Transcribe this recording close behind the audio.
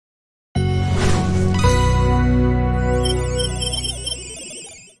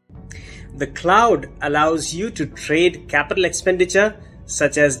The cloud allows you to trade capital expenditure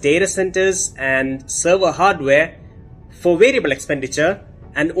such as data centers and server hardware for variable expenditure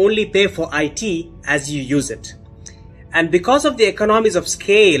and only pay for IT as you use it. And because of the economies of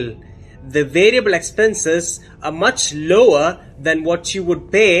scale, the variable expenses are much lower than what you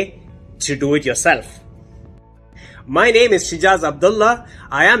would pay to do it yourself. My name is Shijaz Abdullah.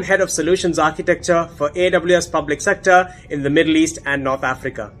 I am Head of Solutions Architecture for AWS Public Sector in the Middle East and North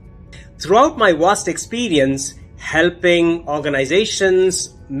Africa. Throughout my vast experience helping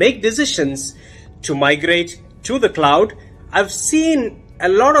organizations make decisions to migrate to the cloud, I've seen a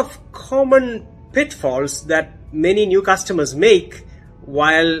lot of common pitfalls that many new customers make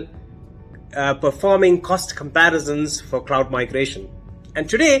while performing cost comparisons for cloud migration. And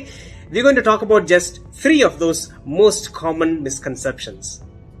today, we're going to talk about just 3 of those most common misconceptions.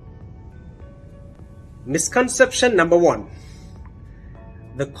 Misconception number 1.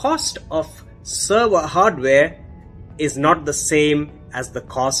 The cost of server hardware is not the same as the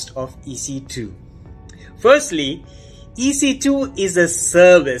cost of EC2. Firstly, EC2 is a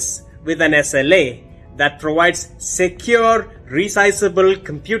service with an SLA that provides secure, resizable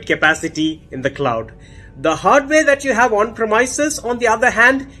compute capacity in the cloud. The hardware that you have on premises, on the other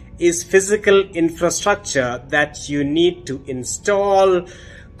hand, is physical infrastructure that you need to install,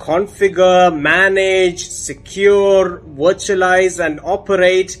 configure, manage, secure, virtualize, and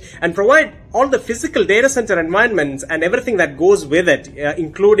operate, and provide all the physical data center environments and everything that goes with it,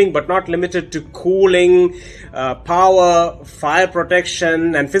 including but not limited to cooling, power, fire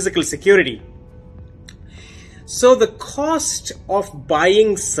protection, and physical security. So the cost of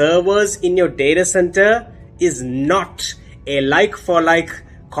buying servers in your data center is not a like-for-like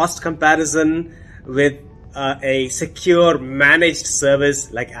cost comparison with a secure managed service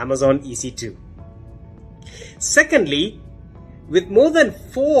like Amazon EC2. Secondly, with more than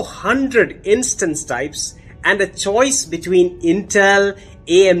 400 instance types and a choice between Intel,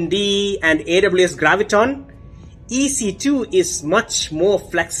 AMD, and AWS Graviton, EC2 is much more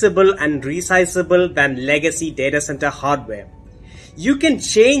flexible and resizable than legacy data center hardware. You can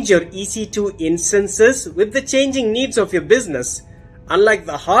change your EC2 instances with the changing needs of your business, unlike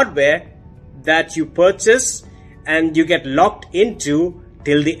the hardware that you purchase and you get locked into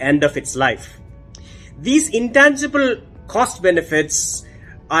till the end of its life. These intangible cost benefits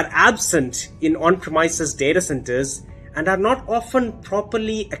are absent in on-premises data centers and are not often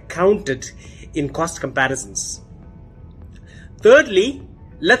properly accounted in cost comparisons. Thirdly,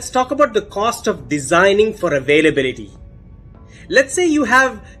 let's talk about the cost of designing for availability. Let's say you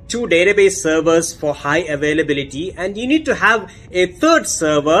have 2 database servers for high availability and you need to have a third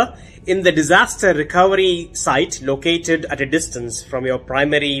server in the disaster recovery site located at a distance from your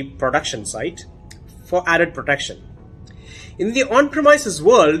primary production site for added protection. In the on-premises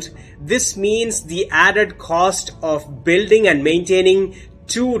world, this means the added cost of building and maintaining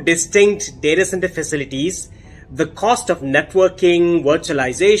 2 distinct data center facilities, the cost of networking,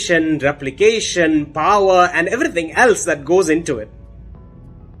 virtualization, replication, power, and everything else that goes into it.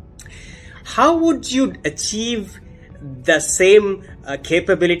 How would you achieve the same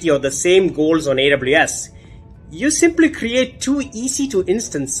capability or the same goals on AWS? You simply create 2 EC2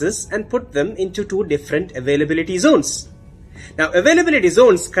 instances and put them into 2 different availability zones. Now, availability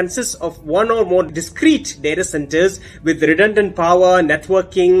zones consist of 1 or more discrete data centers with redundant power,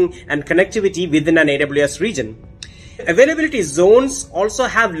 networking, and connectivity within an AWS region. Availability zones also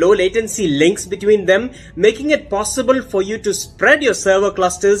have low latency links between them, making it possible for you to spread your server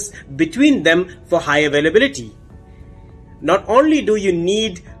clusters between them for high availability. Not only do you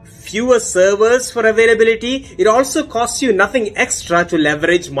need fewer servers for availability, it also costs you nothing extra to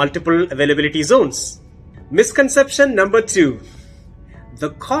leverage multiple availability zones. Misconception number 2.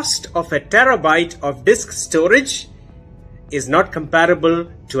 The cost of a terabyte of disk storage is not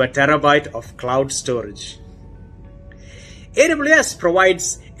comparable to a terabyte of cloud storage. AWS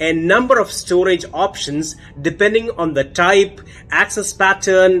provides a number of storage options depending on the type, access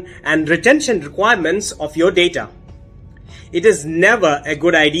pattern, and retention requirements of your data. It is never a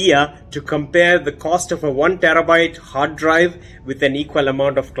good idea to compare the cost of a 1 terabyte hard drive with an equal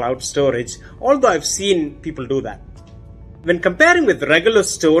amount of cloud storage, although I've seen people do that. When comparing with regular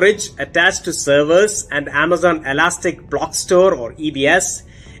storage attached to servers and Amazon Elastic Block Store or EBS,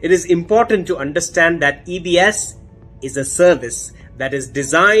 it is important to understand that EBS is a service that is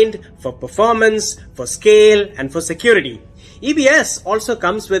designed for performance, for scale, and for security. EBS also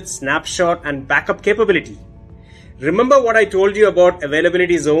comes with snapshot and backup capability. Remember what I told you about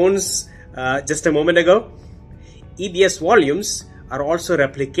availability zones just a moment ago? EBS volumes are also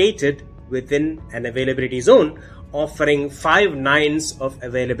replicated within an availability zone, offering 5 nines of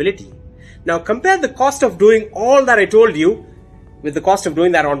availability. Now compare the cost of doing all that I told you with the cost of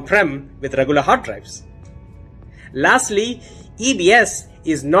doing that on-prem with regular hard drives. Lastly, EBS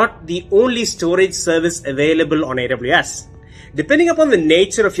is not the only storage service available on AWS. Depending upon the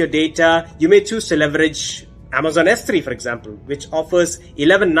nature of your data, you may choose to leverage Amazon S3, for example, which offers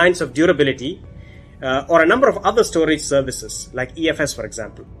 11 nines of durability, or a number of other storage services like EFS, for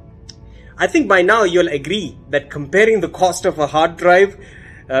example. I think by now you'll agree that comparing the cost of a hard drive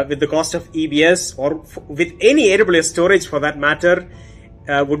with the cost of EBS or with any AWS storage for that matter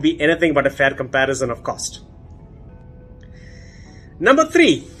would be anything but a fair comparison of cost. Number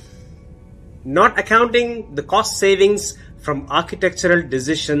 3, not accounting the cost savings from architectural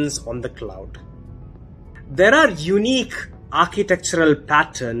decisions on the cloud. There are unique architectural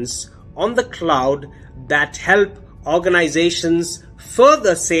patterns on the cloud that help organizations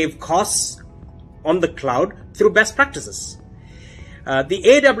further save costs on the cloud through best practices. The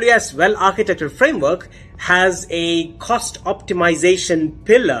AWS well-architected framework has a cost optimization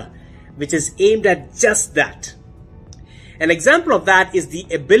pillar which is aimed at just that. An example of that is the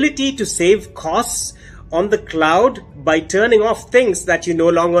ability to save costs on the cloud by turning off things that you no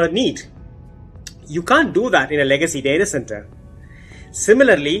longer need. You can't do that in a legacy data center.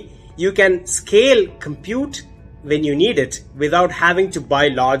 Similarly, you can scale compute when you need it without having to buy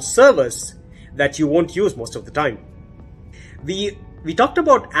large servers that you won't use most of the time. We talked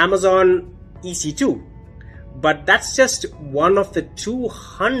about Amazon EC2, but that's just one of the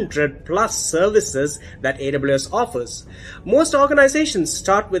 200 plus services that AWS offers. Most organizations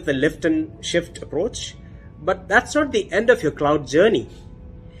start with the lift and shift approach, but that's not the end of your cloud journey.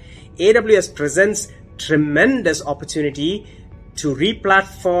 AWS presents tremendous opportunity to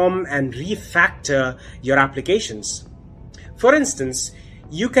re-platform and refactor your applications. For instance,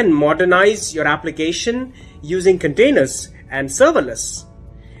 you can modernize your application using containers and serverless,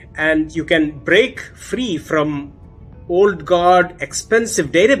 and you can break free from old guard expensive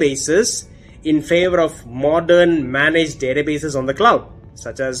databases in favor of modern managed databases on the cloud,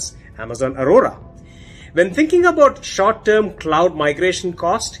 such as Amazon Aurora. When thinking about short-term cloud migration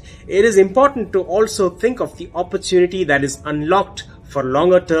cost, it is important to also think of the opportunity that is unlocked for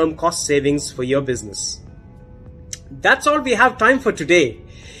longer-term cost savings for your business. That's all we have time for today.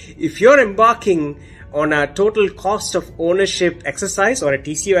 If you're embarking on a total cost of ownership exercise or a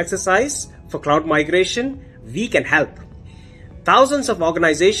TCO exercise for cloud migration, we can help. Thousands of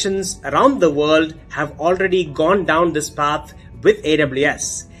organizations around the world have already gone down this path with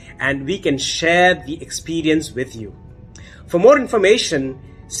AWS, and we can share the experience with you. For more information,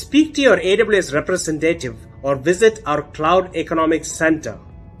 speak to your AWS representative or visit our Cloud Economics Center.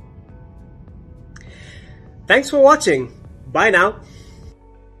 Thanks for watching. Bye now.